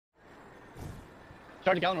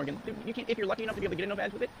Charge a Gallon Organ. Dude, you can, if you're lucky enough to be able to get enough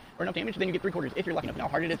ads with it, or enough damage, then you get 3/4. If you're lucky enough. Now, how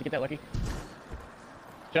hard it is to get that lucky.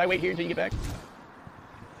 Should I wait here until you get back? Do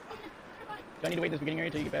I need to wait in this beginning area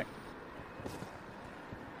until you get back?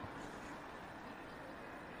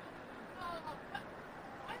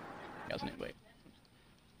 Yeah, wasn't it? Wait.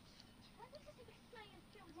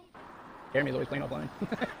 Jeremy's always playing offline.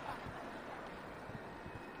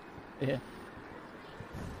 Yeah.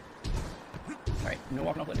 Alright, no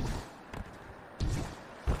walking off ledges.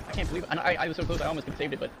 I can't believe it. I was so close, I almost could have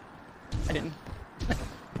saved it, but I didn't.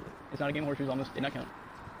 It's not a game of horseshoes, almost did not count.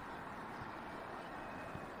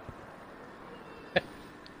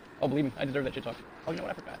 Oh, believe me, I deserve that shit talk. Oh, you know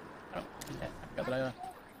what? I forgot. I forgot that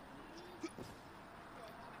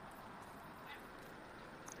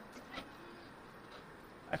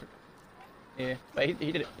I forgot. Yeah, but he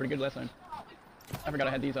did it pretty good last time. I forgot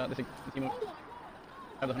I had these, this emote.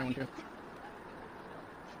 I have the 101 too.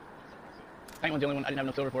 Tank one's the only one I didn't have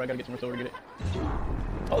enough silver for. I gotta get some more silver to get it.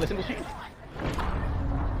 Oh, the symbol's changed.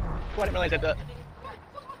 Oh, I didn't realize that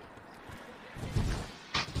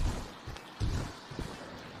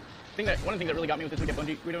one of the things that really got me with this week at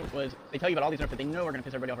Bungie, Guido, was they tell you about all these nerfs that they know are gonna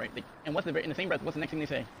piss everybody off, right? And what's in the same breath, what's the next thing they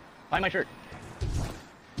say? Buy my shirt.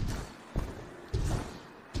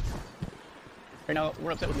 Right now,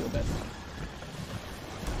 we're upset with you a little bit.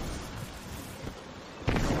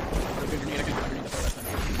 Good grenade, I couldn't get my grenade up there last time.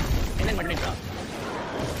 And then my grenade dropped.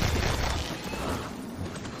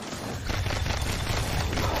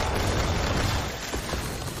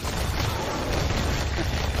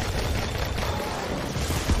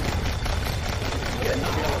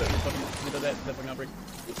 Look at that, not that fucking outbreak.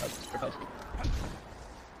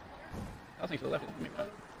 I'll think to the left. We don't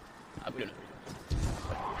know.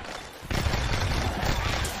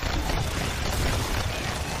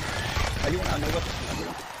 Are you on Nova? Okay.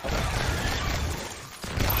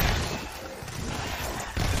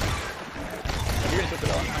 If you're gonna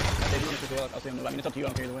switch it all, I'll say I'm Nova. I mean, it's up to you, I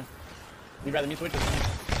don't care either way. You'd rather me switch it?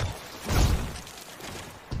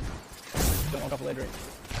 Don't walk off the ledge, right?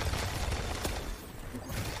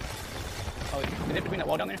 Oh, is it between that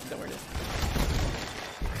wall down there? Is that where it is?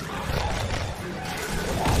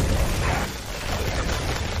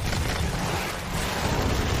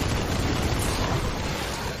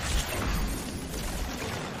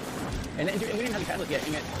 And we didn't have the catalyst yet,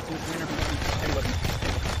 and yet heavy weapons.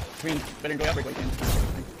 Green, better go outbreak while you can.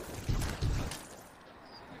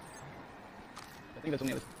 I think that's on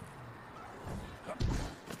the other.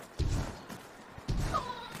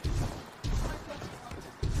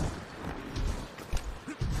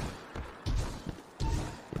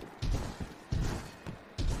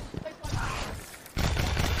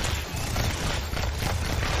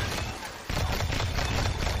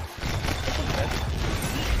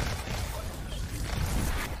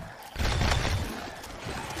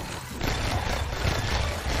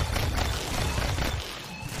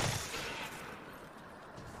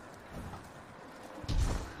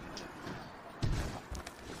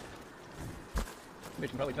 They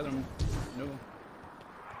should probably tether him. No.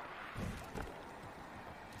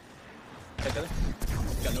 Tether?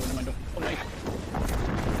 Got no in mind. Oh, nice.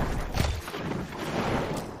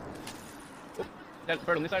 Oh, that's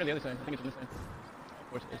bird on this side or the other side? I think it's on this side. Of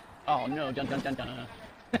course it is. Oh no, dun dun dun dun.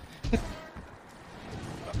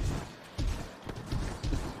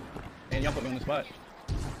 And y'all put me on the spot.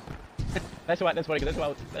 That's why I was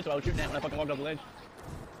shooting at when I fucking walked off the ledge.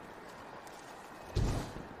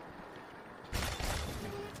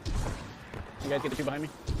 You guys get the two behind me?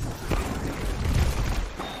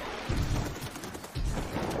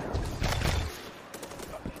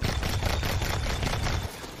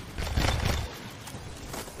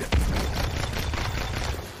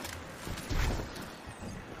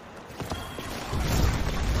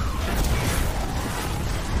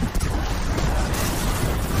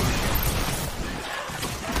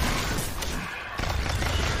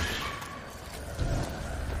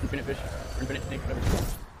 Infinite fish, or infinite snake, whatever.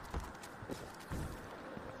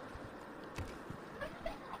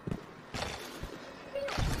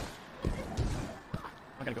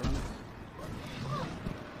 I gotta go around there.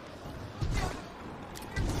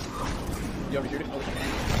 You overshoot it?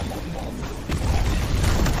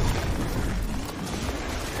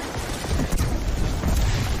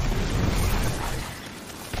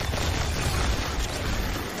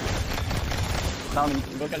 Oh, we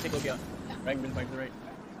both gotta take Loki out. Rag's been fighting to the right.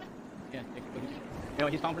 Yeah, take Loki. You know,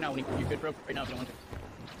 he's calm for now. When you could throw right now if you don't want to.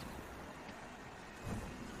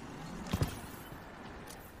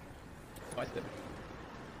 Oh, I slipped.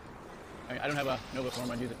 I don't have a Nova form,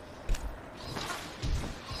 I'd use it.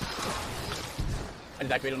 I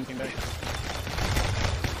just activated him and came back.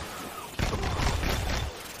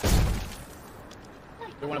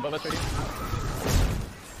 one above us right here.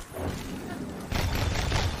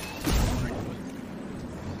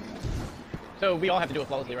 So we all have to do it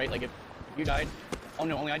flawlessly, right? Like if you died, oh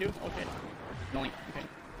no, only I do? Okay. Only, okay.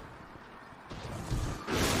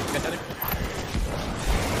 You got tether?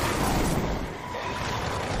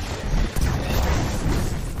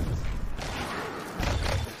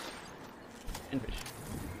 And fish.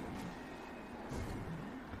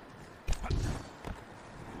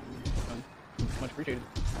 Much appreciated.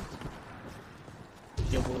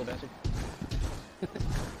 Heal a little bastard.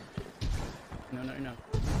 No.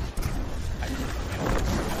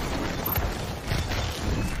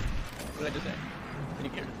 What did I just say? Did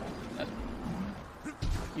you care? That's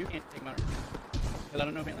you can't take my arm. Because I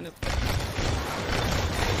don't know if Caitlin is.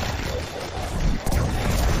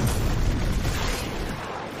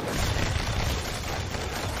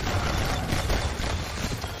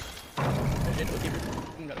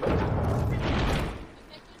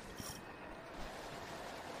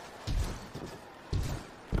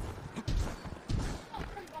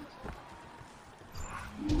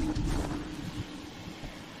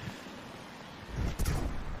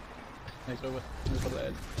 Nice over. Just over the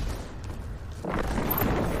edge.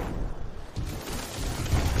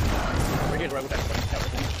 We're here to ride with that fucking tower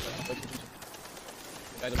thing.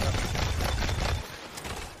 Guys up top.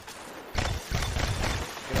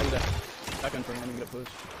 Okay, I'll do that. Shotgun for me, let me get up close.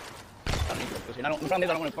 I don't need to get up close here. The problem is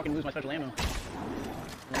I don't want to fucking lose my special ammo.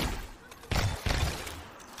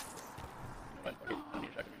 What? Fuck it. I don't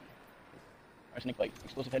need a shotgun. Alright, sneak light.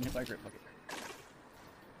 Explosive head and fire grip. Fuck it.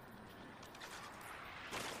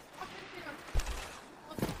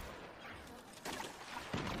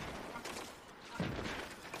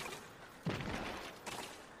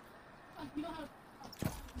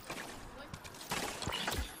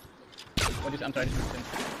 I'm sorry,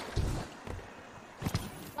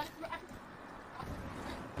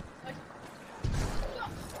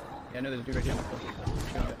 yeah, I know there's a dude right here.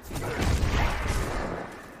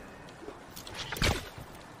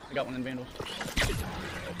 I got one in Vandals.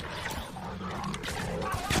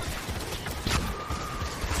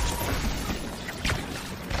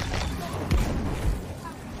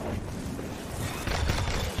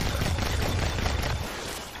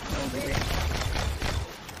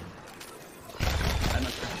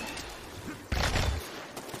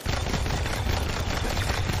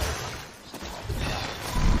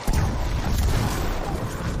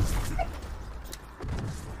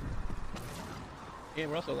 Yeah,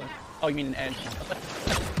 we're also alive. Oh, you mean an edge?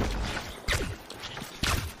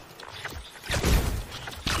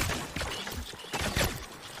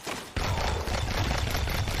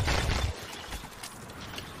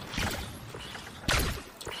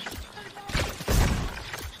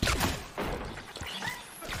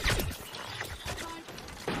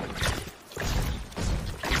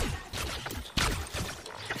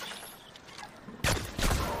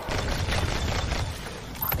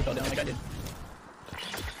 He fell down like I did.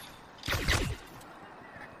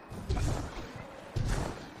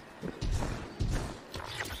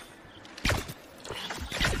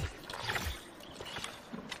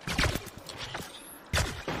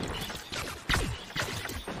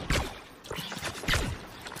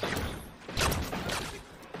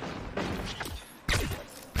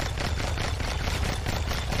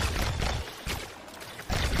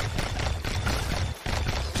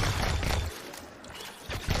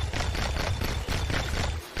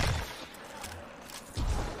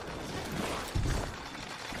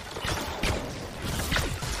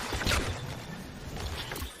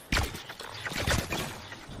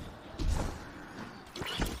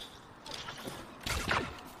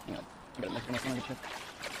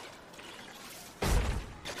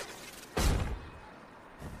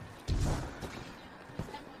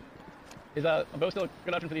 Is a bow still a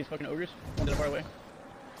good option for these fucking ogres? Ones that are far away?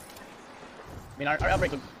 I mean, our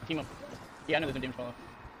outbreaks will team up. Yeah, I know there's no damage fall off.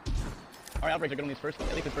 Our outbreaks are good on these first ones.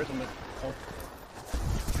 At least this first one, but oh.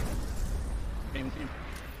 Can't even see him.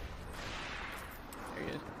 There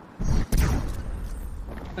he is.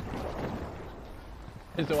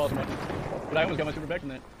 It's so awesome, man. But I almost got my super back from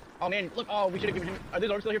that. Oh man, look, oh, we should have given him. Are these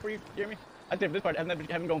orbs still here for you, Jeremy? I'd say for this part, have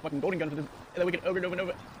him going fucking golden gun for this, and then we can ogre it over and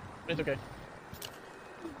over. But it's okay.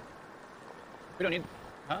 We don't need,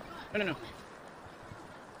 huh? No.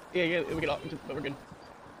 Yeah, we get off, but we're good.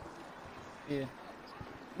 Yeah.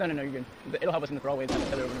 No, you're good. It'll help us in the throwaways.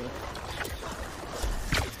 Over and over.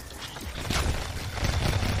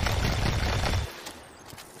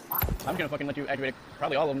 I'm gonna fucking let you activate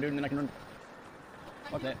probably all of them, dude, and then I can run.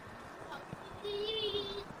 Fuck that.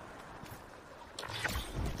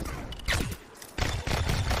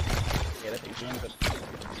 Yeah, that's easy, but...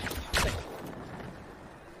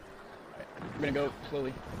 We're gonna go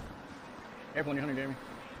slowly. Careful on your hunter, Jeremy.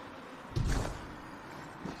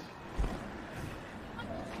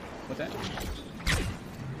 What's that?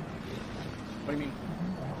 What do you mean?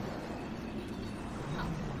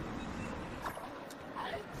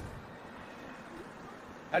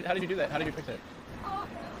 How did you do that? How did you fix it?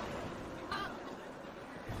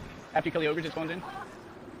 After you kill the ogres, it spawns in?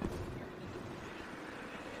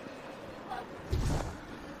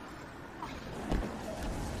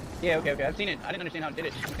 Yeah, okay, okay. I've seen it. I didn't understand how it did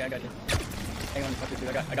it. Okay, I got you. Hang on, watch this,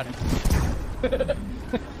 dude. I got him.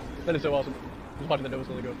 That is so awesome. Just watching the doe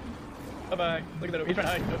slowly go. Bye-bye. Look at that. He's trying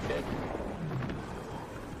to hide. Oh, dead.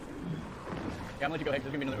 Yeah, I'm gonna let you go ahead.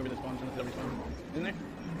 There's gonna be another ogre that spawns unless it's already spawned. Isn't there?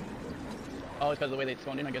 Oh, it's because of the way they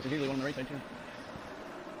spawned in, I guess. There's usually one on the right side, too.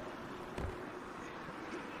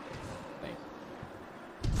 Nice.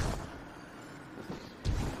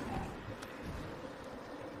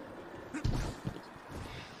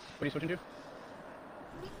 What are you switching to?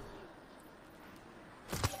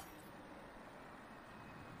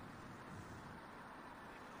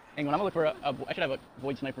 Hang on, I'm gonna look for I should have a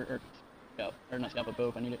void sniper, or scout, or not scout, but bow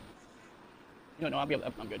if I need it. You know, no, I'm good.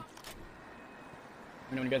 Let me know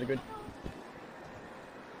when you guys are good.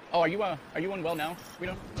 Oh, are you on well now? We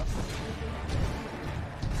don't. Oh.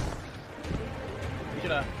 You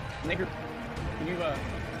should make her. Can you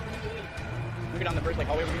move it down the first like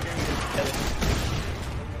hallway over here?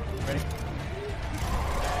 Ready? For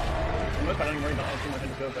the most part, I don't even worry about too much. I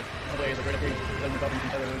just go, but hopefully it's right up here. It doesn't bump into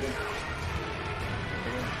each other really good.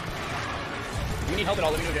 If you need help at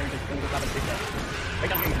all, let me know, Jeremy, because then we can stop and fix that. Right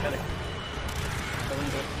down here, you can tether. So we're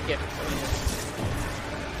gonna do it. Yeah, so we're gonna do it.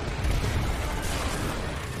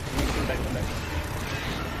 Come back, come back.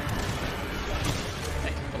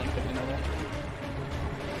 Nice. Hold on, put it in there.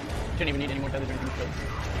 Shouldn't even need any more tethers or anything, so.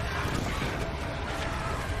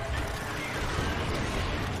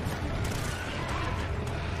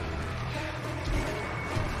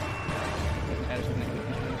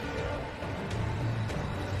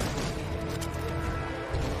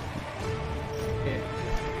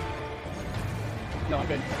 No, I'm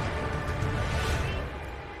good.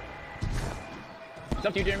 It's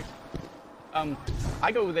up to you, Jeremy.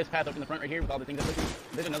 I go this path up in the front right here with all the things that push me.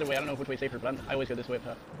 There's another way. I don't know which way is safer, but I always go this way up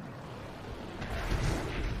top.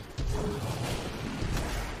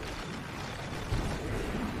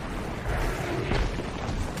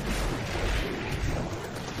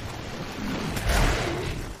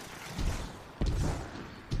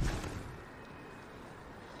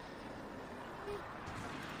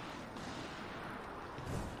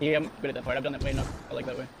 Yeah, I'm good at that part. I've done that way enough. I like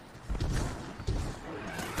that way.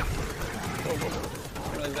 Whoa, whoa, whoa.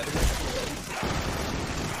 I realize that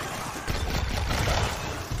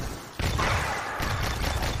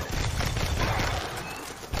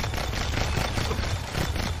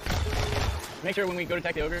Make sure when we go to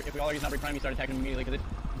attack the ogre, if we all are using outbreak prime, we start attacking him immediately, because it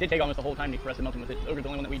did take almost the whole time for us to melt him with it. The ogre's the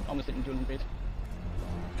only one that we almost didn't do in the face.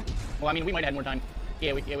 Well, I mean, we might have had more time.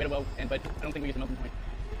 Yeah, we had a well, but I don't think we used the melting point.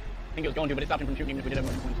 I think it was going to, but it stopped him from shooting even if we did have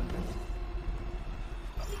more points.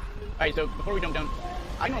 Alright, so before we jump down,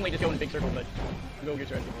 I normally just go in a big circle, but go your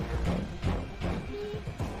strategy.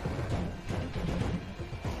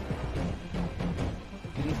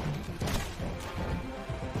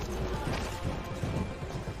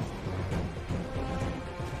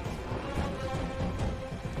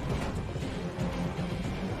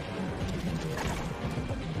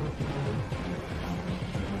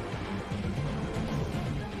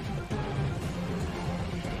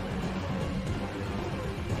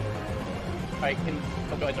 Alright,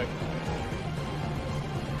 oh, go ahead, sorry.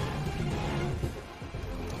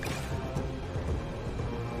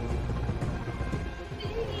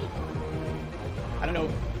 I don't know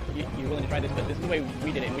if you're willing to try this, but this is the way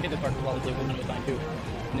we did it, and we did this part flawlessly with none of the time too.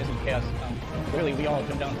 And this is chaos. Really, we all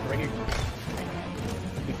jumped down right here.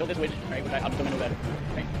 We killed this witch, right, which I'll just go into bad.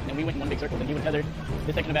 Right? And then we went in one big circle, then he would tether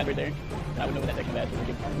this section of bad right there, and I would know what that section of bad, so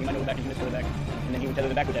we might know back and he would tether back. And then he would tether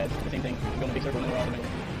the backward ads, the same thing. We go in a big circle and then we're all in the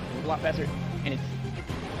middle. It's a lot faster, and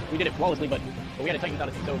we did it flawlessly, but we had to tighten without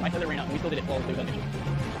it, so my tether ran out, and we still did it flawlessly without issue.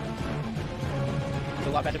 It's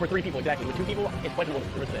a lot faster for 3 people, exactly. With 2 people, it's questionable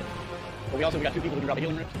the rest of it. But we got 2 people who can drop the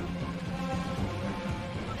healing rips.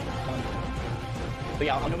 So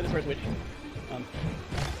yeah, I'll know this first witch.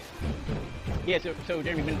 Yeah, so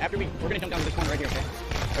Jeremy, after we're gonna jump down to this corner right here, okay?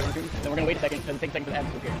 Then we're gonna wait a second, because it takes a second for the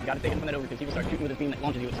ads to appear. You gotta stay hidden from that ogre, because he will start shooting with his beam that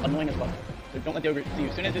launches you. It's annoying as fuck. So don't let the ogre see you.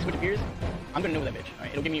 As soon as this switch appears, I'm gonna know that bitch.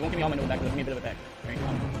 Alright, it won't give me all my know back, but it'll give me a bit of a back. Alright,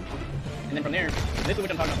 and then from there, this is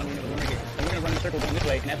what I'm talking about when we're right here. And we're gonna run in a circle going this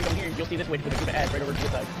way, and as we come here, you'll see this witch with a group of ads right over to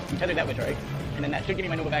this side. You tether that witch, alright? And then that should give me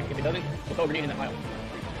my Nova back. If it doesn't, we'll throw a grenade in that pile.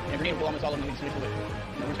 And grenade will almost all of them. We just finish the witch.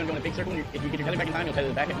 We're just gonna go in a big circle. And if you get your tether back in time, you'll tether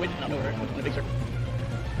the back at the witch, and I'll know her in a big circle.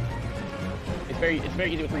 It's very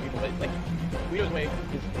easy with 3 people, but like Guido's way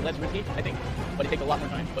is less risky, I think, but it takes a lot more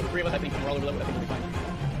time. But with 3 of us, I think when we're all over level, I think we'll be fine.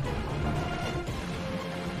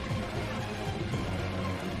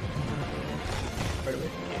 Right away.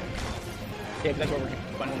 Yeah, because that's where we're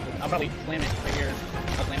finding one. I'll probably slam it right here.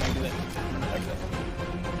 I'll slam it and do that. Like that.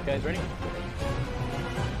 You guys ready?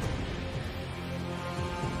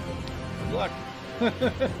 Good luck.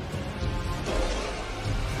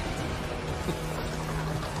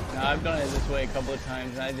 I've done it this way a couple of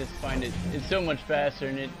times, and I just find it's so much faster.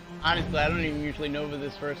 And honestly, I don't even usually Nova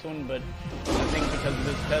this first one, but I think because of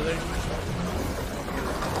this tether.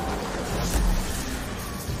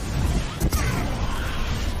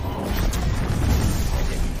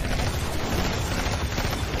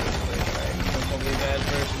 Probably that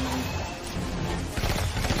first, and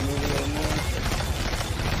then move a little more.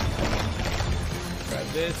 Grab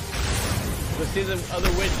this. Go see the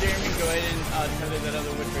other witch, Jeremy? Go ahead and tether that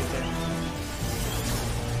other witch right there.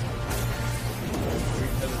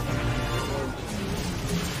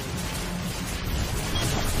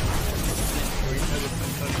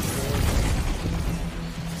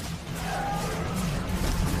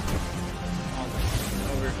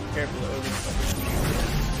 Over, careful, over.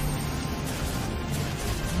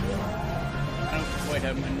 I don't quite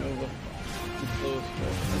have my Nova too close,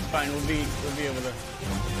 but it's fine. We'll be able to.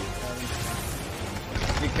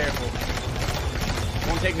 Be careful. It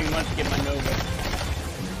won't take me much to get my Nova.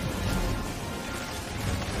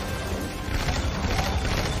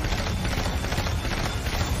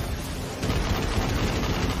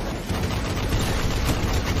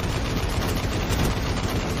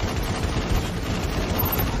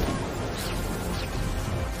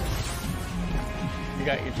 You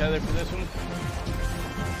got your tether for this one?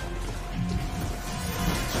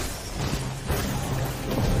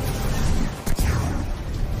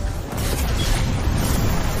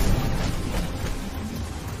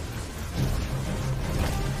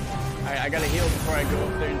 I gotta heal before I go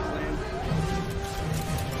up there and slam.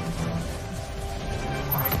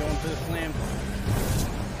 Alright, going for the slam.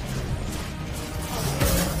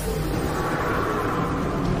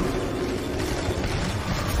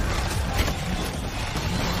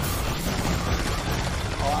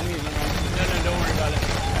 Oh, I'm using one. No, don't worry about it.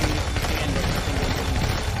 I'm using the hand.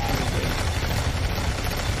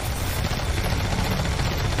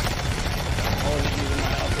 Oh, just using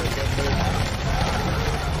my alpha to get through.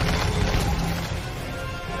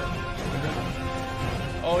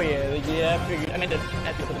 Oh yeah, I figured. I meant to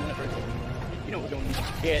ask you to put them in first. You know what's going on.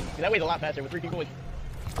 Yeah, that way's a lot faster. With 3 people,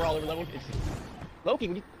 we're all over level. It's Loki.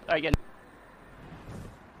 All right, again.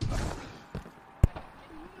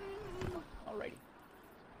 Alrighty.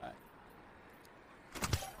 Alright.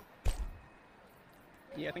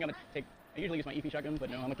 Yeah, I think I'm gonna take. I usually use my EP shotgun, but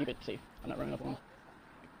no, I'm gonna keep it safe. I'm not running up on.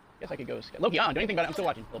 Guess I could go. Loki, do anything about it. I'm still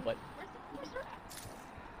watching. Little butt.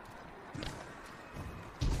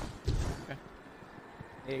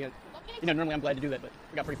 Yeah, you know, normally I'm glad to do that, but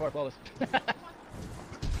we got pretty far flawless.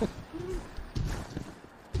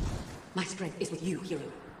 My strength is with you, hero.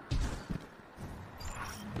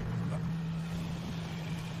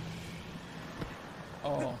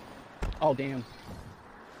 Oh, damn.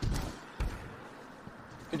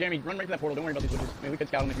 So, Jeremy, run right to that portal. Don't worry about these witches. I mean, we could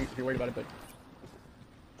scout them if you're worried about it, but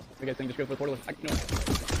we guys think just go for the portal. No.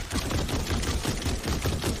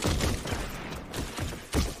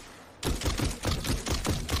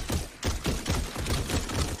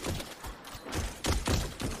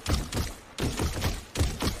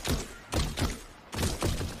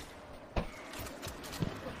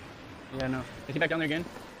 Yeah, no. Is he back down there again?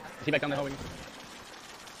 Is he back down the hallway?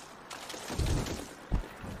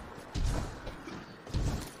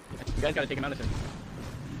 You guys gotta take him out of here.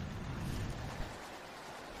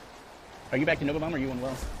 Are you back to Nova Bomb or are you on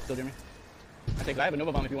well? Still, Jimmy? I think I have a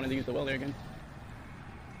Nova Bomb if you wanted to use the well there again.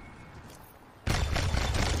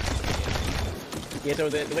 Yeah, so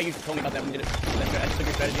the way you told me about that when you did it, I just took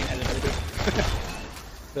your strategy and added another two.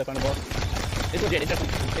 For the final boss. It's legit, it's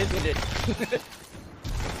definitely, it's legit.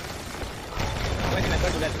 The only thing that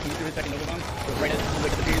sucks was that he threw his second Nova Bomb, so right as the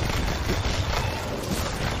wick disappeared.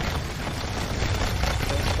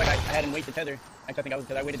 So it's like I had him wait to tether. Actually, I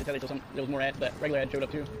think I waited to tether until there was more ads, but regular ads showed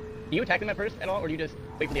up too. Do you attack them at first at all, or do you just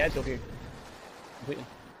wait for the ads to appear? Completely.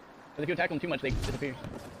 Because if you attack them too much, they disappear.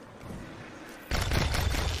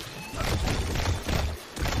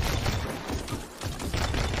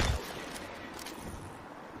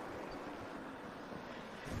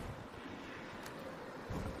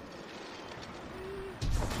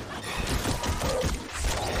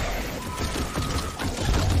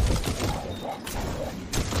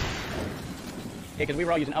 because we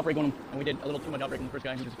were all using outbreak on him, and we did a little too much outbreak on the first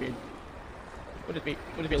guy who disappeared. We'll just be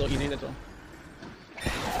a little easy, that's all.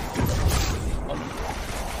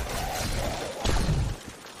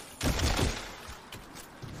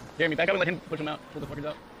 Jeremy, back up and let him push him out. Pull the fuckers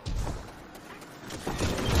out.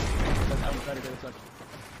 That's how we try to do it. Sucks.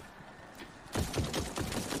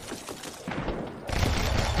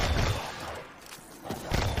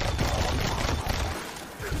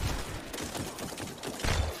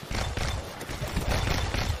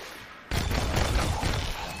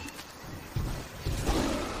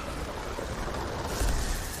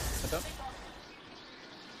 What's up?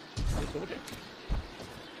 Soldier?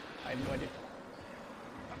 I have no idea.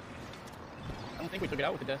 I don't think we took it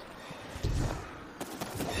out with the desk.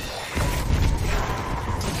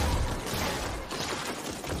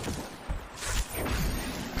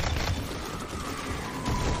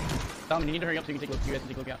 Tom, you need to hurry up so you can take a look. You guys can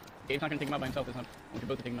take a look out. Dave's not going to take him out by himself this time. I want you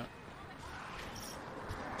both to take him out.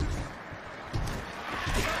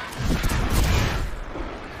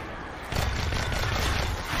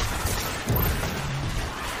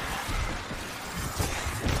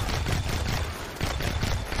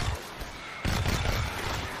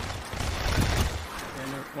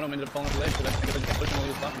 One of them ended up falling off the ledge, so that's because I just pushed him while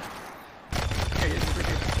he was blocking. There he is, he's right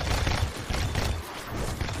here.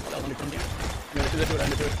 That was under 10 damage. No, let's do it,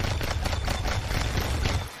 under it.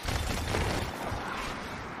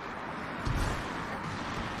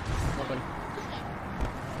 Come on, buddy.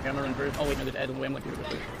 Okay, I'm gonna run first. Oh wait, no, there's Ed in the way, I'm like, dude, go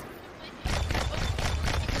first.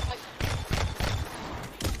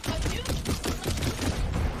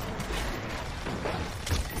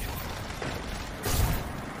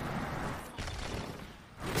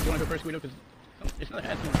 You wanna go first, Guido? Because it's another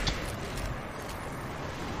ad.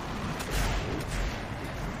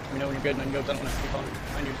 Let me know when you're good, and I can go, because I don't want to keep on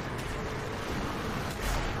behind you.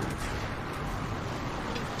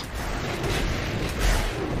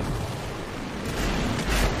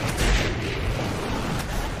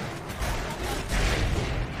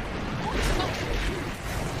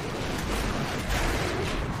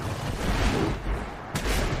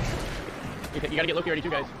 You gotta get Loki ready too,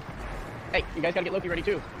 guys. Hey, you guys gotta get Loki ready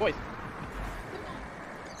too. Boys.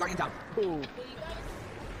 Guardian down. Ooh.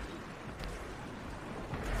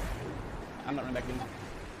 I'm not running back in.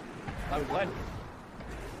 I was glad.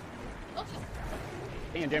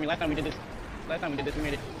 Hey, and Jeremy, last time we did this, we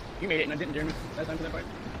made it. You made it, and I didn't, Jeremy. Last time for that part.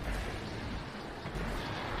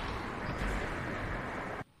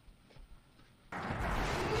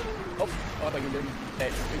 Oh, I thought you were Jeremy. Hey,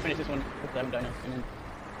 we finished this one. Hopefully I haven't died now. And then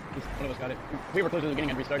one of us got it. We were close to the beginning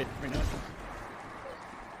and restarted right now.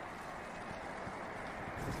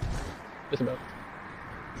 Just about.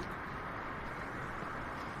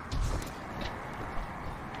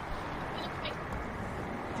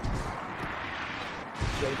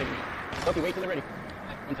 Loki, wait till they're ready.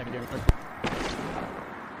 1 second, Jeremy.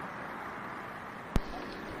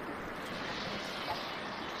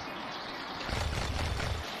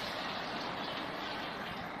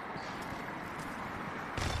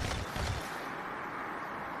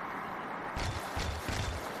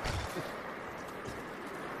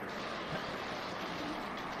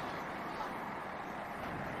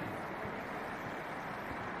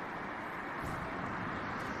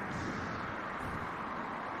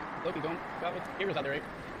 Loki, go out with Gabriel's out there, right?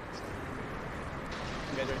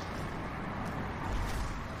 You guys ready?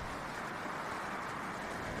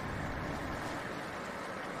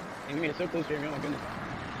 And we made it so close, Jeremy. Oh my goodness.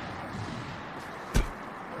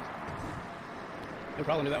 No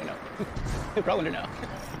problem to that one now. No problem to now.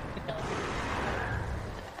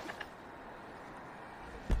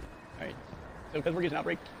 Alright. So because we're using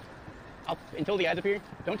Outbreak, until the ads appear,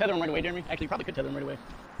 don't tether them right away, Jeremy. Actually, you probably could tether them right away.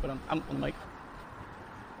 But I'm on the mic.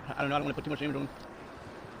 I don't know, I don't want to put too much damage on him.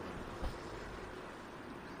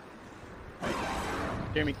 Right.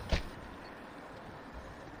 Jeremy.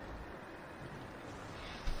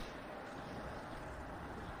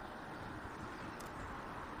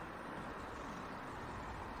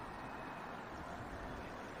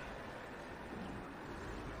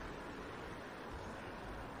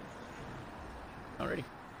 Alrighty.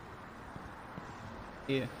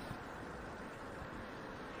 Yeah.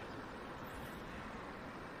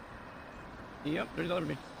 Yep, there's another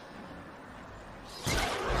me.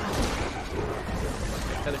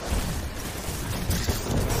 Heather.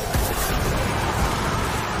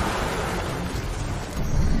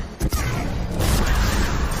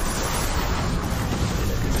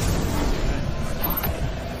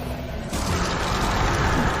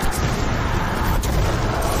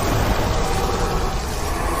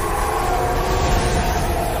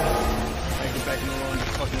 I get back in the wall and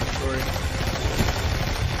just fucking story.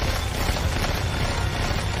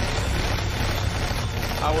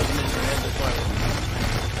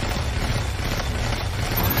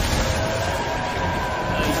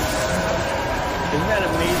 Isn't that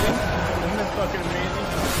amazing? Isn't that fucking amazing?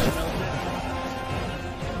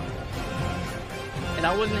 And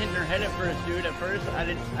I wasn't hitting her head at first, dude. At first, I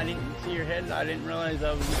didn't see her head. I didn't realize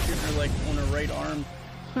I was shooting her like on her right arm.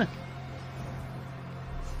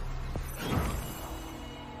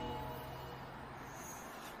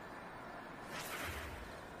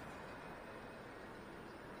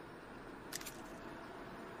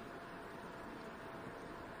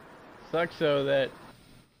 Sucks though that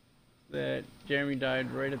Jeremy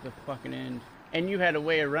died right at the fucking end, and you had a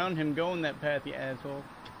way around him going that path, you asshole.